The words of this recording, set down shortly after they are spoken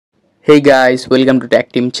Hey guys, welcome to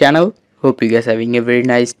Tech Team channel. Hope you guys are having a very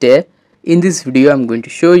nice day. In this video, I'm going to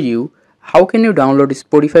show you how can you download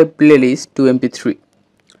Spotify playlist to MP3.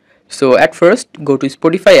 So at first, go to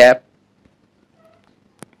Spotify app,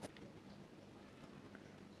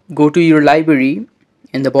 go to your library.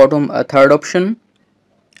 In the bottom, a third option,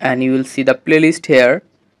 and you will see the playlist here.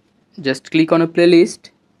 Just click on a playlist.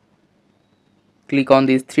 Click on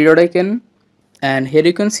this three dot icon, and here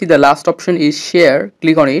you can see the last option is share.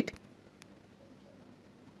 Click on it.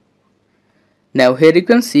 Now here you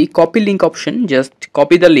can see copy link option. Just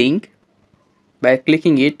copy the link by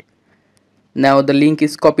clicking it. Now the link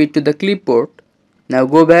is copied to the clipboard. Now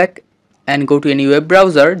go back and go to any web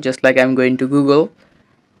browser, just like I'm going to Google.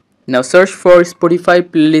 Now search for Spotify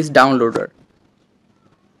playlist downloader,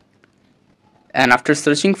 and after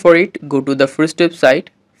searching for it, go to the first website,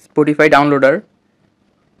 Spotify downloader.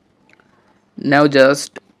 Now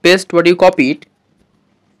just paste what you copied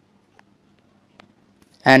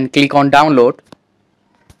and click on download.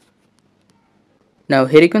 Now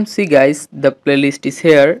here you can see guys, the playlist is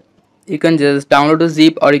here. You can just download a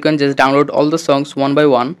zip, or you can just download all the songs one by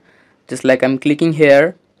one, just like I'm clicking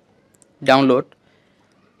here, download.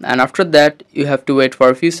 And after that you have to wait for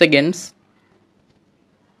a few seconds,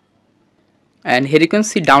 and here you can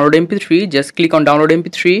see download mp3. Just click on download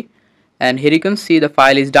mp3, and here you can see the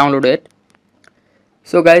file is downloaded.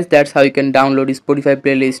 So guys, that's how you can download Spotify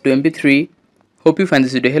playlist to mp3. Hope you find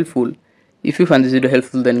this video helpful. If you find this video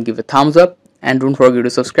helpful, then give a thumbs up and don't forget to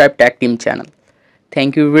subscribe Tech Team channel.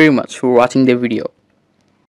 Thank you very much for watching the video.